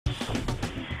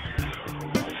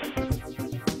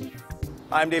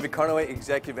I'm David Carnaway,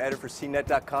 Executive Editor for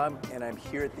CNET.com, and I'm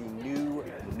here at the new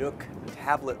Nook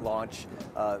tablet launch.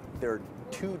 There are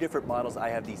two different models. I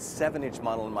have the 7-inch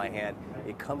model in my hand.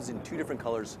 It comes in two different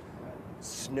colors,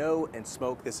 snow and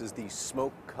smoke. This is the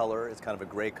smoke color. It's kind of a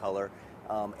gray color.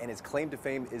 And its claim to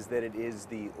fame is that it is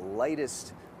the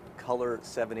lightest color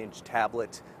 7-inch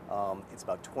tablet. It's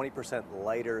about 20%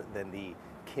 lighter than the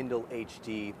Kindle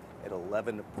HD at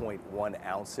 11.1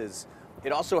 ounces.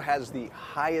 It also has the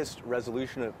highest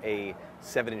resolution of a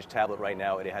 7-inch tablet right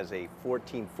now. It has a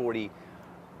 1440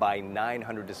 by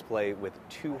 900 display with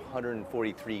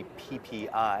 243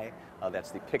 ppi.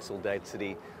 That's the pixel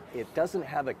density. It doesn't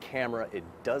have a camera. It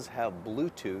does have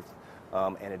Bluetooth,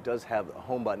 and it does have a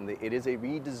home button. It is a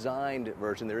redesigned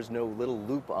version. There is no little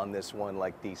loop on this one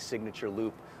like the signature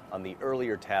loop on the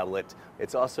earlier tablet.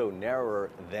 It's also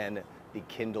narrower than the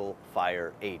Kindle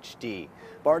Fire HD.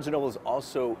 Barnes & Noble has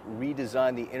also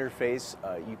redesigned the interface.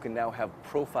 You can now have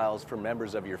profiles for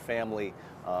members of your family,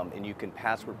 and you can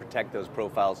password protect those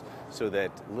profiles so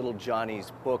that little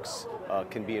Johnny's books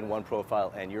can be in one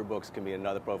profile and your books can be in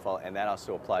another profile, and that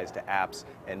also applies to apps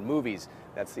and movies.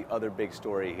 That's the other big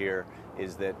story here,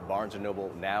 is that Barnes &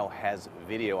 Noble now has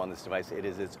video on this device. It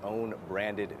is its own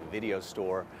branded video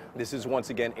store. This is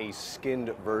once again a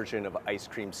skinned version of Ice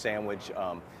Cream Sandwich.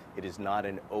 It is not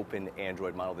an open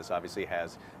Android model. This obviously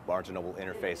has Barnes & Noble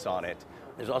interface on it.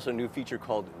 There's also a new feature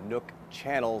called Nook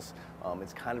Channels.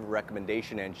 It's kind of a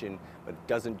recommendation engine, but it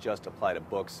doesn't just apply to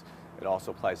books. It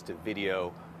also applies to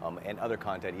video and other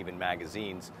content, even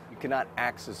magazines. You cannot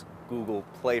access Google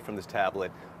Play from this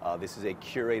tablet. This is a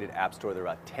curated app store. There are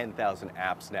about 10,000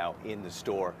 apps now in the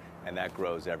store, and that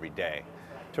grows every day.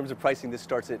 In terms of pricing, this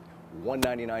starts at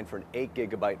 $199 for an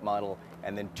 8GB model,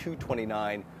 and then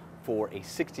 $229 for a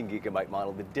 16GB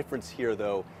model. The difference here,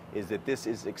 though, is that this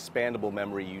is expandable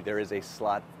memory. There is a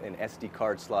slot, an SD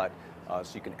card slot,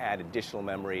 so you can add additional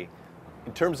memory.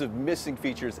 In terms of missing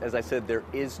features, as I said, there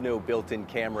is no built-in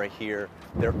camera here.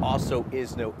 There also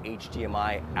is no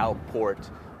HDMI out port.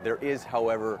 There is,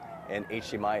 however, an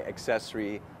HDMI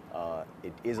accessory.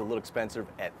 It is a little expensive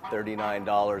at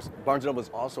 $39. Barnes & Noble is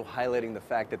also highlighting the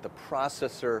fact that the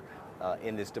processor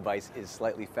in this device is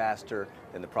slightly faster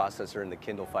than the processor in the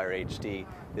Kindle Fire HD.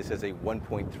 This has a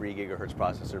 1.3 gigahertz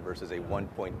processor versus a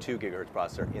 1.2 gigahertz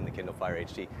processor in the Kindle Fire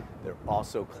HD. They're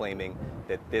also claiming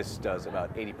that this does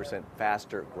about 80%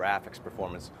 faster graphics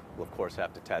performance. We'll of course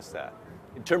have to test that.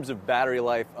 In terms of battery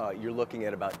life, you're looking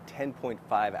at about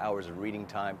 10.5 hours of reading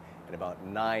time and about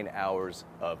 9 hours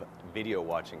of video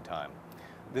watching time.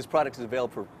 This product is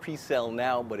available for pre-sale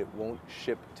now, but it won't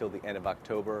ship till the end of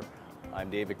October. I'm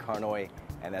David Carnaway,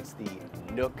 and that's the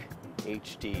Nook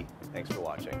HD. Thanks for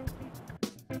watching.